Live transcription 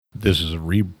This is a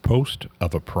repost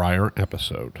of a prior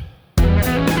episode.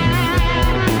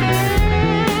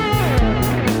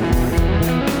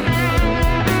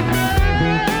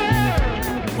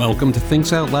 Welcome to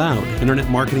Thinks Out Loud, internet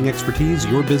marketing expertise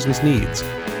your business needs.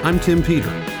 I'm Tim Peter.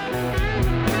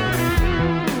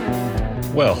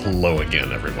 Well, hello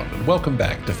again, everyone, and welcome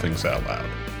back to Thinks Out Loud,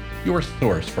 your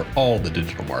source for all the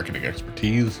digital marketing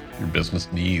expertise your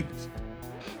business needs.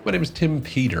 My name is Tim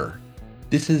Peter.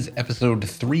 This is episode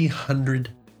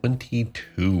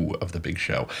 322 of The Big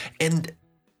Show, and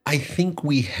I think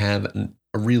we have a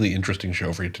really interesting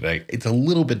show for you today. It's a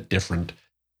little bit different,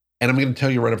 and I'm going to tell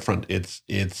you right up front, it's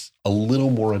a little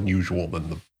more unusual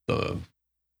than the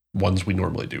ones we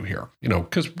normally do here,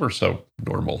 because we're so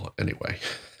normal anyway.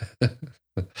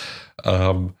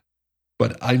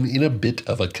 But I'm in a bit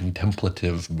of a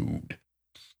contemplative mood.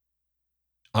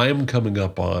 I am coming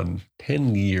up on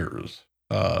 10 years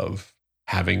of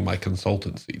having my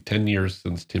consultancy, 10 years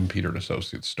since Tim Peter &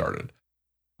 Associates started.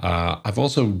 I've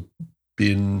also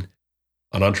been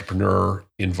an entrepreneur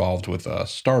involved with a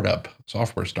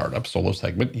software startup, Solo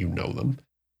Segment. You know them.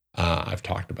 I've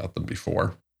talked about them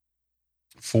before.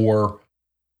 For,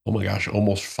 oh my gosh,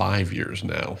 almost 5 years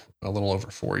now, a little over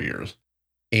 4 years.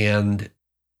 And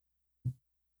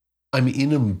I'm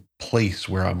in a place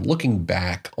where I'm looking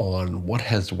back on what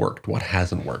has worked, what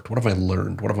hasn't worked, what have I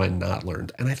learned, what have I not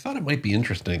learned. And I thought it might be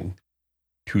interesting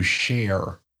to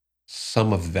share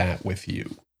some of that with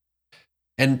you.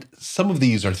 And some of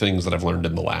these are things that I've learned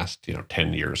in the last,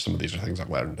 10 years. Some of these are things I've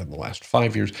learned in the last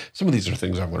 5 years. Some of these are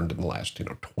things I've learned in the last,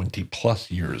 20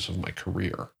 plus years of my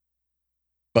career.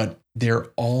 But they're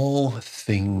all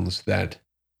things that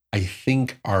I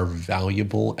think are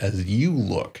valuable as you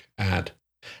look at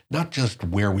not just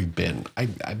where we've been.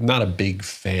 I'm not a big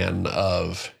fan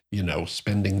of,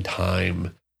 spending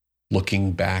time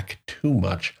looking back too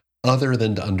much, other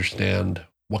than to understand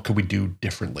what could we do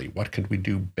differently? What could we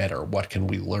do better? What can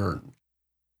we learn?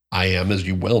 I am, as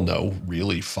you well know,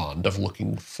 really fond of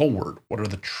looking forward. What are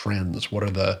the trends? What are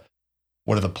the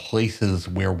places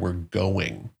where we're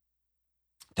going,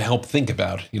 to help think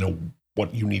about,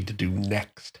 what you need to do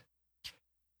next.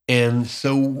 And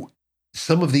so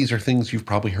some of these are things you've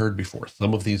probably heard before.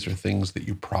 Some of these are things that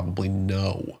you probably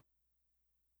know.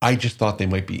 I just thought they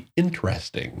might be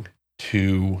interesting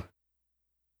to,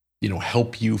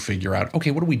 help you figure out,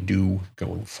 okay, what do we do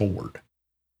going forward?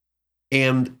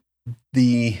 And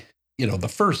the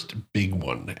first big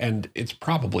one, and it's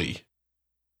probably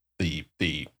the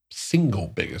single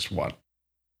biggest one,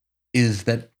 is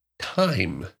that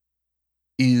time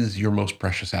is your most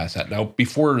precious asset. Now,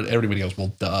 before everybody goes,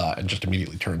 well, duh, and just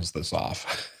immediately turns this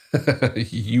off,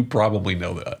 you probably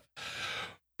know that.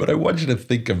 But I want you to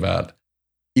think about,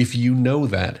 if you know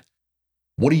that,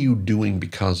 what are you doing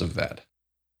because of that?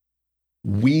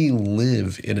 We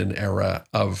live in an era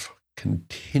of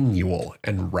continual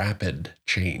and rapid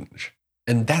change.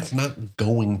 And that's not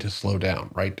going to slow down,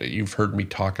 right? You've heard me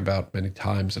talk about many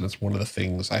times, and it's one of the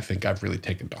things I think I've really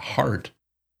taken to heart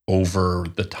over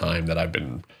the time that I've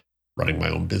been running my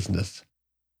own business,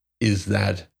 is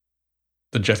that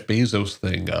the Jeff Bezos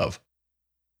thing of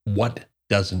what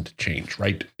doesn't change,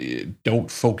 right?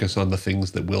 Don't focus on the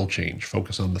things that will change.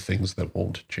 Focus on the things that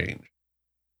won't change.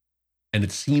 And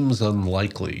it seems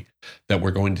unlikely that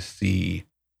we're going to see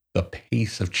the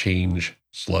pace of change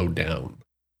slow down.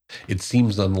 It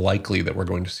seems unlikely that we're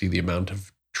going to see the amount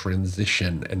of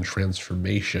transition and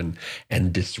transformation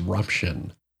and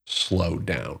disruption slow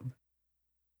down.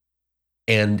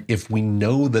 And if we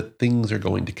know that things are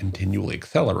going to continually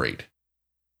accelerate,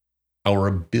 our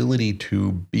ability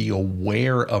to be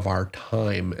aware of our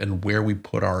time and where we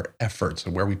put our efforts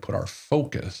and where we put our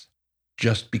focus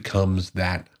just becomes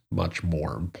that much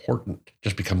more important,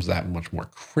 just becomes that much more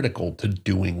critical to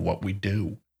doing what we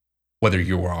do. Whether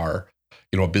you are,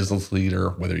 a business leader,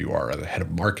 whether you are the head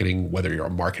of marketing, whether you're a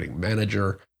marketing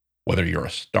manager, whether you're a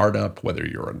startup, whether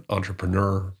you're an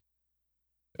entrepreneur,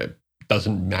 it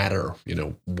doesn't matter,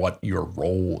 what your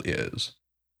role is.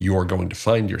 You're going to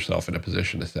find yourself in a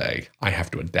position to say, I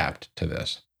have to adapt to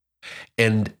this.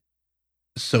 And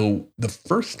so the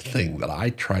first thing that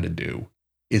I try to do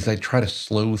is I try to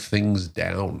slow things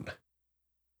down.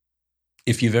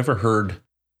 If you've ever heard,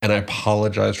 and I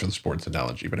apologize for the sports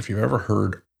analogy, but if you've ever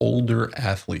heard older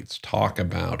athletes talk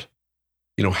about,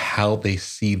 how they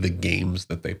see the games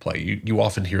that they play, you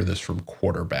often hear this from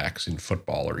quarterbacks in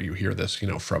football, or you hear this,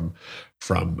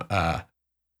 from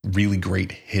really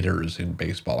great hitters in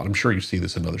baseball. And I'm sure you see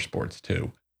this in other sports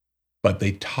too. But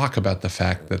they talk about the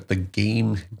fact that the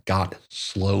game got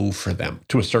slow for them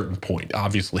to a certain point.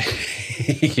 Obviously,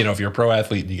 if you're a pro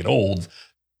athlete and you get old,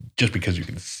 just because you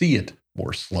can see it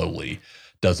more slowly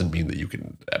doesn't mean that you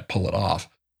can pull it off,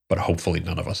 but hopefully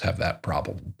none of us have that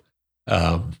problem.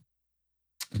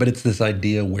 But it's this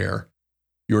idea where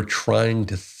you're trying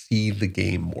to see the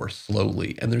game more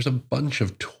slowly. And there's a bunch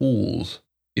of tools,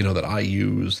 that I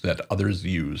use, that others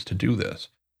use to do this.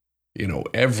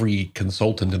 Every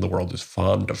consultant in the world is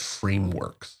fond of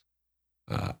frameworks.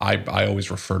 I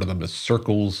always refer to them as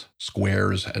circles,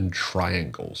 squares, and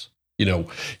triangles.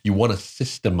 You want to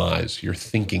systemize your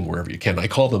thinking wherever you can. I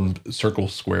call them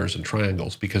circles, squares, and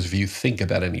triangles because if you think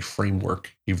about any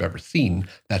framework you've ever seen,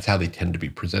 that's how they tend to be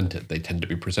presented. They tend to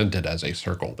be presented as a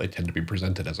circle. They tend to be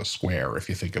presented as a square. If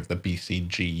you think of the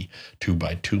BCG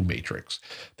 2x2 matrix,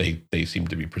 they seem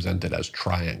to be presented as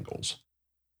triangles.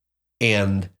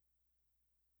 And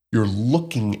you're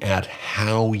looking at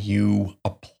how you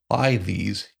apply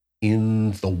these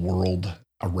in the world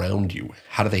around you.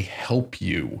 How do they help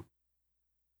you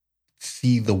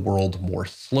see the world more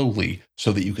slowly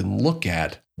so that you can look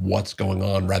at what's going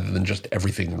on rather than just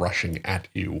everything rushing at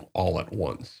you all at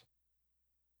once?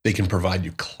 They can provide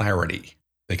you clarity.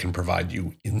 They can provide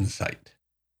you insight.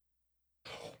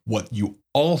 What you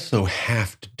also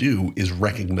have to do is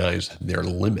recognize their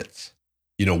limits.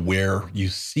 Where you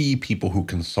see people who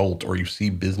consult or you see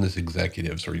business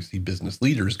executives or you see business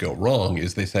leaders go wrong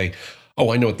is they say,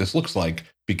 oh, I know what this looks like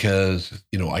because,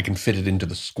 I can fit it into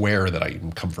the square that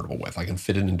I'm comfortable with. I can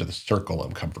fit it into the circle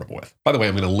I'm comfortable with. By the way,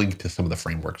 I'm going to link to some of the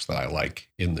frameworks that I like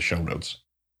in the show notes.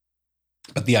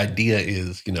 But the idea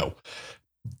is,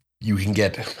 you can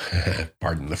get,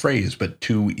 pardon the phrase, but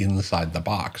too inside the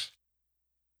box.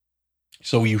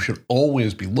 So you should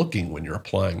always be looking when you're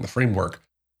applying the framework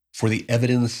for the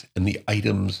evidence and the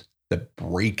items that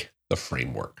break the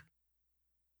framework.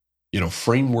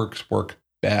 Frameworks work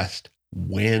best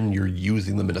when you're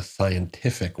using them in a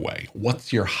scientific way.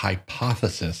 What's your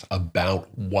hypothesis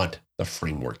about what the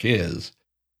framework is?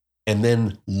 And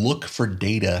then look for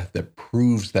data that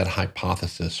proves that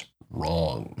hypothesis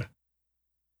wrong.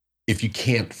 If you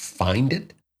can't find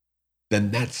it,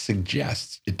 then that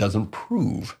suggests it doesn't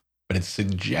prove, but it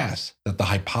suggests that the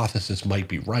hypothesis might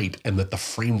be right and that the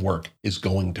framework is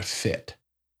going to fit.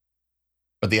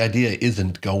 But the idea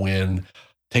isn't go in,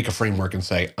 take a framework and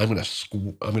say, I'm going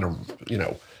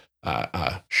to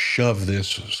shove this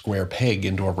square peg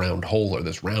into a round hole or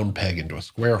this round peg into a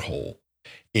square hole.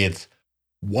 It's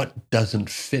what doesn't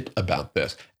fit about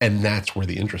this. And that's where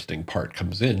the interesting part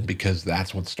comes in, because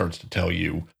that's what starts to tell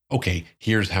you, okay,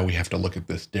 here's how we have to look at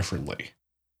this differently.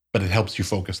 But it helps you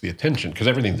focus the attention because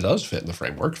everything that does fit in the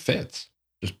framework fits.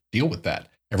 Just deal with that.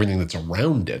 Everything that's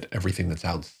around it, everything that's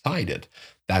outside it,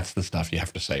 that's the stuff you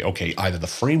have to say, okay, either the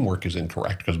framework is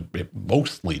incorrect because it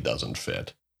mostly doesn't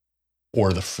fit,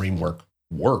 or the framework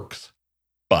works,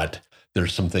 but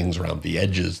there's some things around the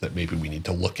edges that maybe we need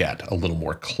to look at a little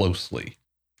more closely.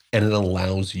 And it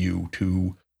allows you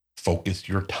to focus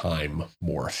your time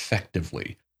more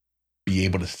effectively, be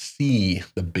able to see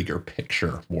the bigger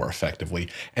picture more effectively,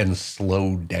 and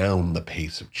slow down the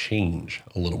pace of change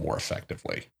a little more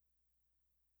effectively.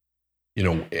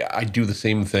 I do the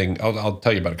same thing. I'll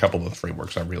tell you about a couple of the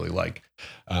frameworks I really like.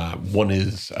 One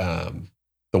is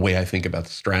the way I think about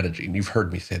strategy. And you've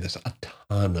heard me say this a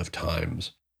ton of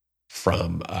times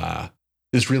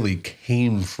this really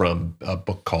came from a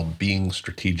book called Being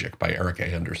Strategic by Eric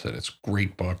Anderson. It's a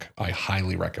great book. I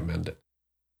highly recommend it.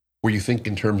 Where you think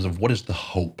in terms of what is the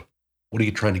hope? What are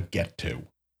you trying to get to?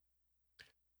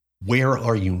 Where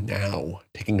are you now?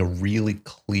 Taking a really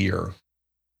clear,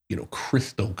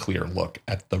 crystal clear look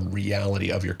at the reality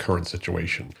of your current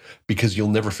situation, because you'll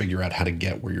never figure out how to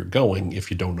get where you're going if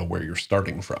you don't know where you're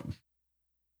starting from.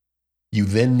 You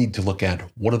then need to look at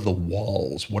what are the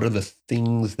walls, what are the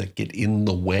things that get in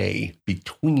the way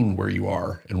between where you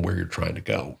are and where you're trying to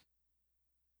go.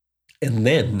 And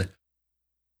then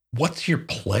what's your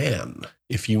plan?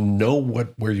 If you know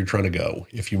where you're trying to go,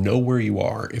 if you know where you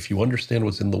are, if you understand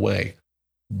what's in the way,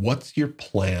 what's your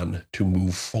plan to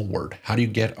move forward? How do you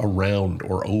get around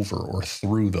or over or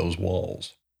through those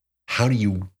walls? How do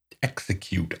you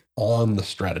execute on the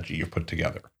strategy you've put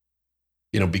together?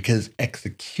 Because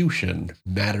execution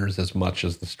matters as much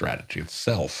as the strategy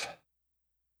itself.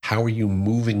 How are you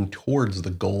moving towards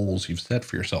the goals you've set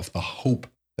for yourself, the hope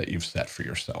that you've set for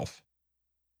yourself?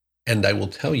 And I will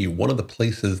tell you, one of the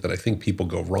places that I think people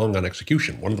go wrong on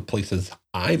execution, one of the places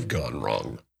I've gone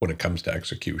wrong when it comes to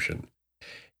execution,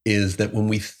 is that when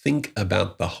we think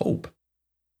about the hope,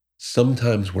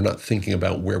 sometimes we're not thinking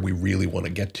about where we really want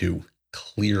to get to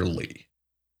clearly.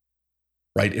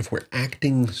 Right? If we're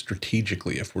acting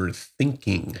strategically, if we're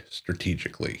thinking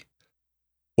strategically,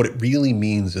 what it really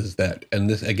means is that, and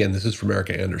this is from Eric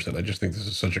Anderson. I just think this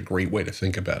is such a great way to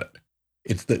think about it.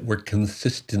 It's that we're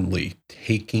consistently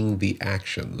taking the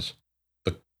actions,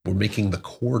 we're making the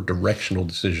core directional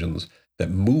decisions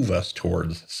that move us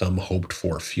towards some hoped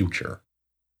for future.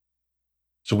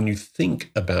 So when you think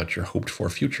about your hoped for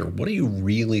future, what are you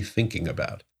really thinking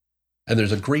about? And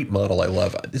there's a great model I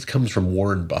love. This comes from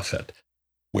Warren Buffett,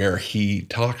 where he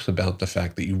talks about the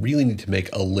fact that you really need to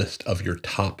make a list of your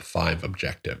top 5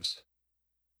 objectives.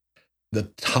 The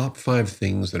top 5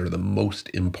 things that are the most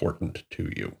important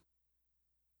to you.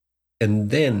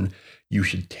 And then you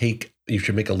should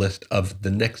make a list of the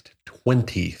next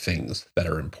 20 things that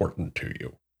are important to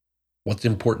you. What's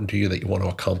important to you that you want to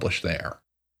accomplish there?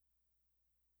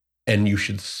 And you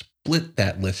should split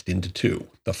that list into 2,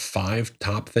 the 5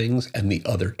 top things and the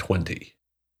other 20.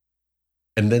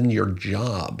 And then your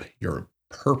job, your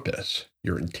purpose,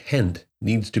 your intent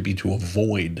needs to be to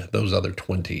avoid those other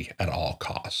 20 at all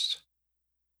costs.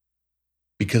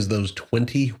 Because those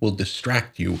 20 will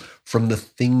distract you from the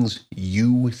things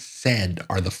you said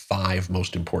are the 5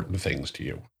 most important things to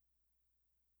you.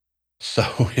 So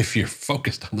if you're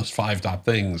focused on those 5 top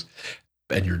things,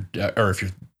 and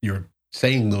if you're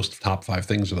saying those top 5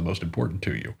 things are the most important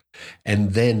to you,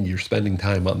 and then you're spending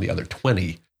time on the other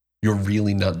 20, you're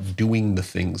really not doing the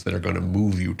things that are going to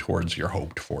move you towards your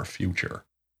hoped for future.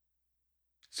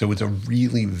 So it's a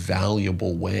really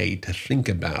valuable way to think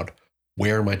about,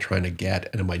 where am I trying to get,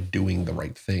 and am I doing the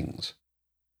right things?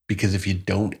 Because if you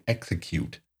don't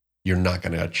execute, you're not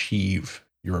going to achieve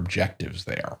your objectives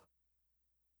there.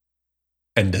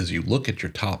 And as you look at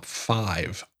your top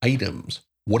 5 items,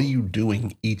 what are you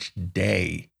doing each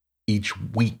day, each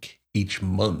week, each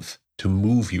month to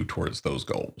move you towards those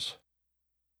goals?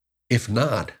 If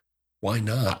not, why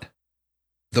not?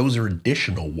 Those are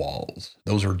additional walls.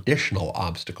 Those are additional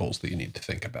obstacles that you need to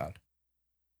think about.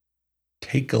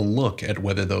 Take a look at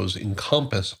whether those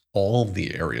encompass all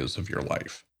the areas of your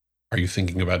life. Are you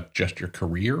thinking about just your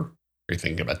career? Are you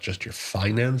thinking about just your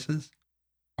finances?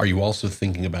 Are you also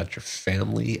thinking about your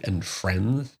family and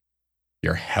friends,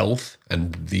 your health?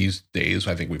 And these days,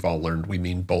 I think we've all learned we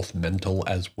mean both mental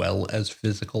as well as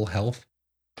physical health.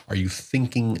 Are you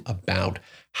thinking about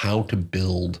how to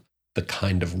build the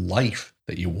kind of life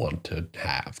that you want to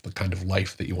have, the kind of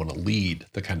life that you want to lead,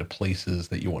 the kind of places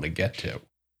that you want to get to?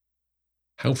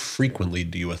 How frequently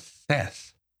do you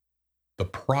assess the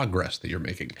progress that you're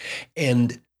making?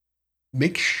 And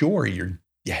make sure you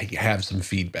have some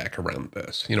feedback around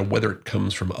this, whether it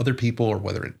comes from other people or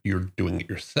whether you're doing it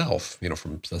yourself,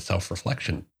 from the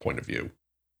self-reflection point of view.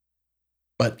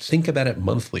 But think about it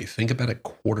monthly, think about it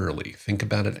quarterly, think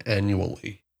about it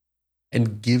annually,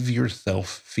 and give yourself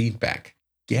feedback.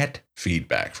 Get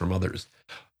feedback from others.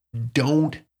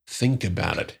 Don't think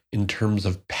about it in terms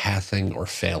of passing or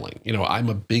failing. I'm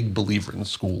a big believer in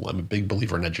school. I'm a big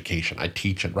believer in education. I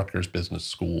teach at Rutgers Business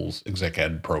School's exec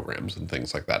ed programs and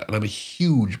things like that. And I'm a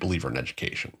huge believer in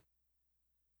education.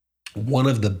 One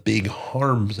of the big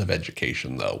harms of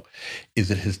education, though, is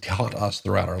it has taught us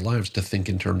throughout our lives to think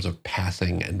in terms of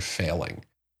passing and failing.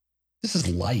 This is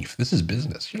life. This is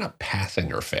business. You're not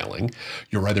passing or failing.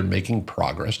 You're either making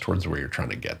progress towards where you're trying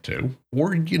to get to,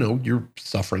 or, you're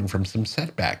suffering from some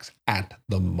setbacks at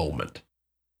the moment.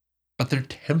 But they're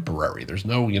temporary. There's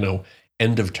no,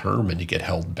 end of term and you get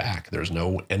held back. There's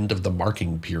no end of the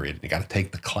marking period. You got to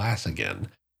take the class again.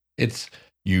 It's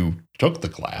you took the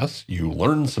class, you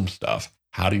learned some stuff.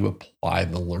 How do you apply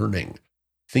the learning?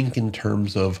 Think in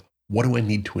terms of, what do I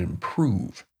need to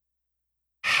improve?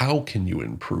 How can you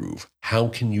improve? How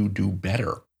can you do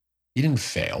better? You didn't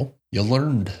fail. You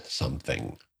learned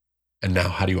something. And now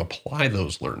how do you apply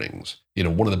those learnings?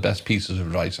 One of the best pieces of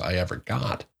advice I ever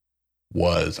got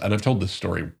was, and I've told this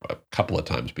story a couple of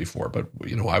times before, but,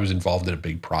 I was involved in a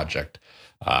big project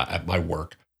at my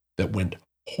work that went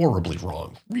horribly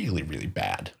wrong, really, really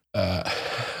bad,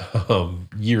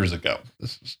 years ago.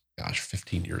 This is,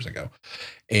 15 years ago.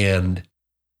 And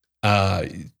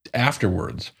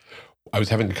afterwards, I was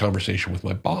having a conversation with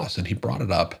my boss and he brought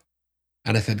it up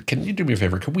and I said, can you do me a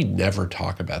favor? Can we never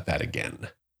talk about that again?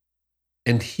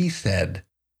 And he said,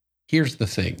 here's the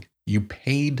thing. You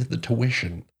paid the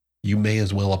tuition. You may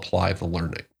as well apply the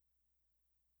learning.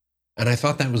 And I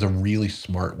thought that was a really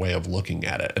smart way of looking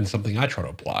at it and something I try to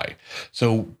apply.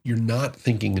 So you're not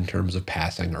thinking in terms of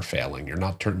passing or failing. You're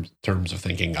not in terms of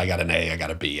thinking, I got an A, I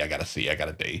got a B, I got a C, I got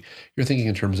a D. You're thinking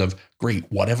in terms of,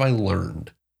 great, what have I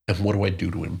learned? And what do I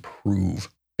do to improve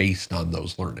based on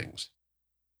those learnings?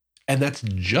 And that's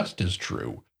just as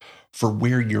true for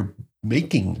where you're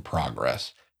making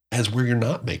progress as where you're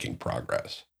not making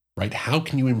progress, right? How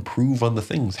can you improve on the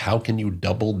things? How can you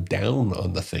double down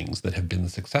on the things that have been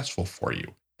successful for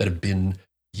you, that have been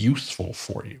useful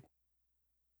for you?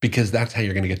 because that's how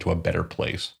you're going to get to a better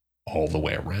place all the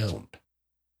way around.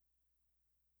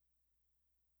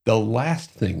 The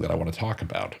last thing that I want to talk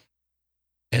about,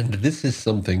 and this is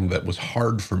something that was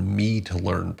hard for me to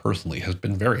learn personally, has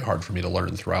been very hard for me to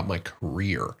learn throughout my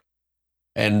career.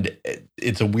 And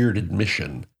it's a weird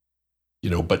admission,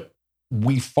 but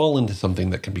we fall into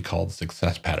something that can be called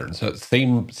success patterns. So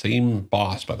same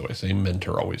boss, by the way, same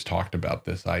mentor always talked about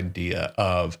this idea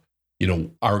of,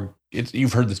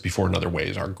 you've heard this before in other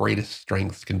ways. Our greatest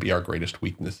strengths can be our greatest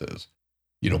weaknesses.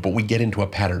 But we get into a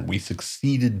pattern. We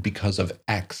succeeded because of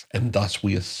X, and thus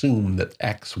we assume that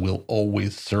X will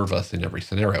always serve us in every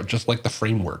scenario, just like the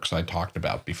frameworks I talked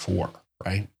about before,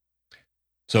 right?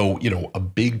 So, a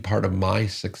big part of my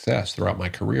success throughout my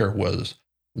career was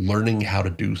learning how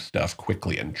to do stuff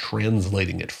quickly and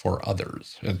translating it for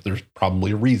others. And there's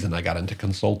probably a reason I got into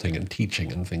consulting and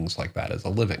teaching and things like that as a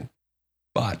living.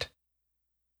 But,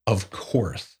 of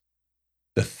course,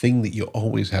 the thing that you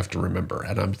always have to remember,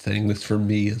 and I'm saying this for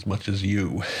me as much as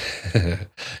you,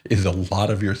 is a lot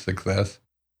of your success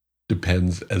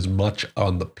depends as much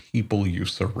on the people you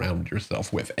surround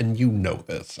yourself with. And you know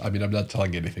this. I mean, I'm not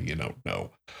telling you anything you don't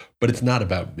know, but it's not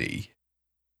about me.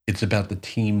 It's about the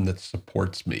team that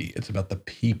supports me. It's about the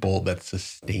people that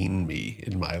sustain me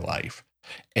in my life.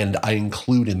 And I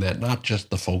include in that not just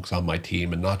the folks on my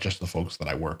team and not just the folks that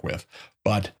I work with,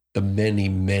 but the many,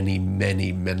 many,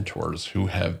 many mentors who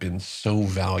have been so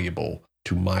valuable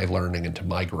to my learning and to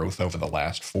my growth over the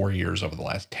last 4 years, over the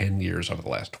last 10 years, over the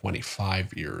last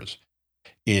 25 years.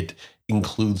 It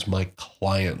includes my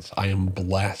clients. I am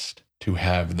blessed to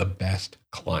have the best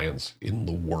clients in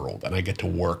the world, and I get to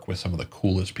work with some of the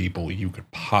coolest people you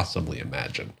could possibly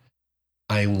imagine.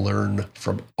 I learn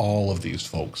from all of these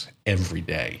folks every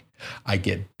day. I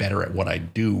get better at what I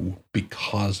do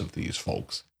because of these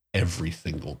folks every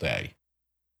single day.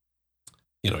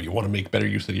 You want to make better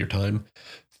use of your time?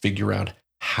 Figure out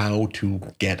how to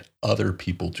get other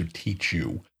people to teach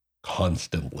you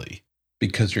constantly,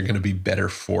 because you're going to be better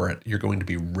for it. You're going to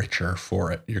be richer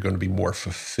for it. You're going to be more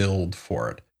fulfilled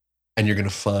for it. And you're going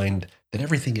to find that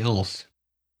everything else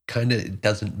kind of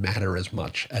doesn't matter as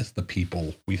much as the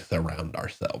people we surround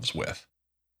ourselves with.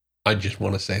 I just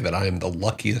want to say that I am the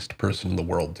luckiest person in the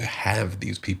world to have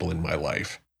these people in my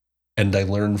life. And I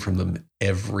learn from them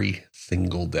every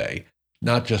single day,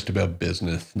 not just about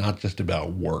business, not just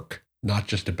about work, not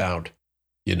just about,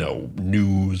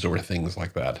 news or things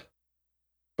like that,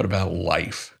 but about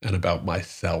life and about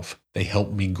myself. They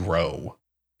help me grow.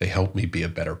 They help me be a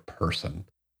better person.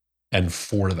 And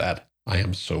for that, I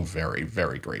am so very,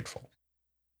 very grateful.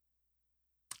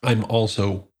 I'm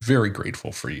also very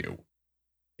grateful for you.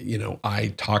 I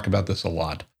talk about this a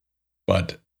lot,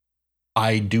 but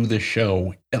I do this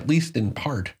show, at least in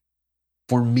part,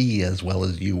 for me as well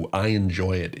as you. I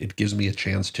enjoy it. It gives me a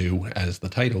chance to, as the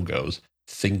title goes,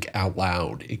 think out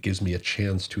loud. It gives me a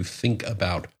chance to think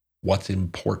about what's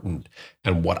important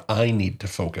and what I need to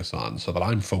focus on so that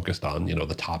I'm focused on,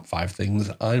 the top 5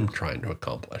 things I'm trying to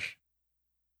accomplish.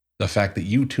 The fact that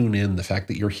you tune in, the fact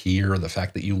that you're here, the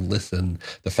fact that you listen,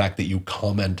 the fact that you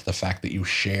comment, the fact that you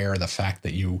share, the fact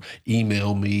that you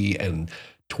email me and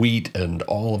tweet and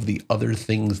all of the other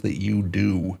things that you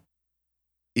do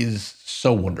is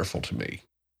so wonderful to me.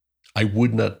 I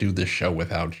would not do this show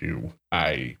without you.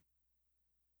 I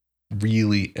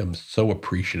really am so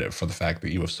appreciative for the fact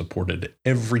that you have supported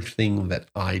everything that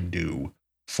I do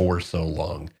for so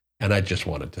long. And I just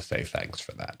wanted to say thanks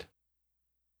for that.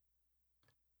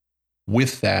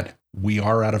 With that, we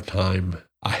are out of time.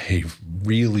 I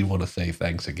really want to say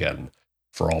thanks again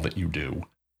for all that you do.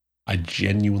 I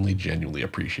genuinely, genuinely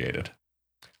appreciate it.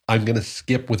 I'm going to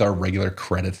skip with our regular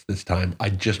credits this time. I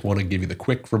just want to give you the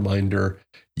quick reminder.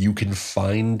 You can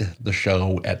find the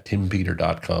show at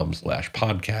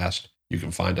timpeter.com/podcast. You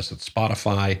can find us at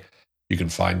Spotify. You can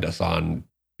find us on,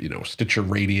 Stitcher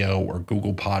Radio or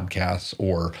Google Podcasts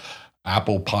or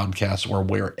Apple Podcasts or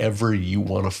wherever you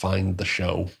want to find the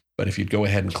show. But if you'd go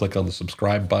ahead and click on the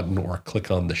subscribe button or click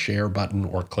on the share button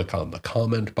or click on the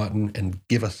comment button and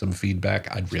give us some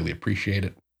feedback, I'd really appreciate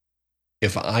it.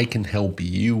 If I can help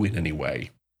you in any way,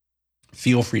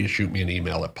 feel free to shoot me an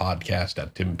email at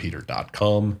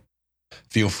podcast@timpeter.com.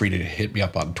 Feel free to hit me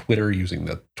up on Twitter using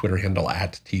the Twitter handle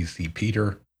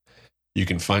 @TCPeter. You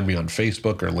can find me on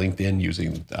Facebook or LinkedIn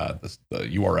using the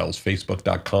URLs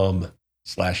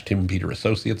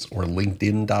facebook.com/TimPeterAssociates or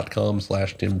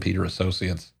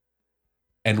linkedin.com/TimPeterAssociates.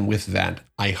 And with that,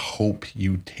 I hope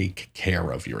you take care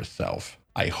of yourself.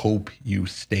 I hope you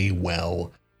stay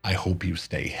well. I hope you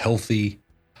stay healthy.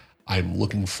 I'm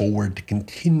looking forward to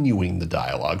continuing the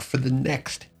dialogue for the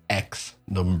next X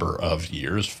number of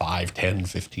years, 5, 10,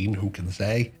 15, who can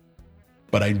say?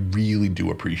 But I really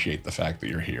do appreciate the fact that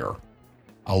you're here.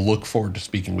 I'll look forward to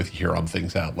speaking with you here on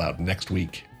Things Out Loud next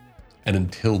week. And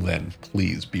until then,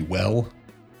 please be well,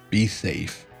 be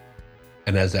safe,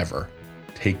 and as ever,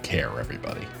 take care,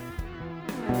 everybody.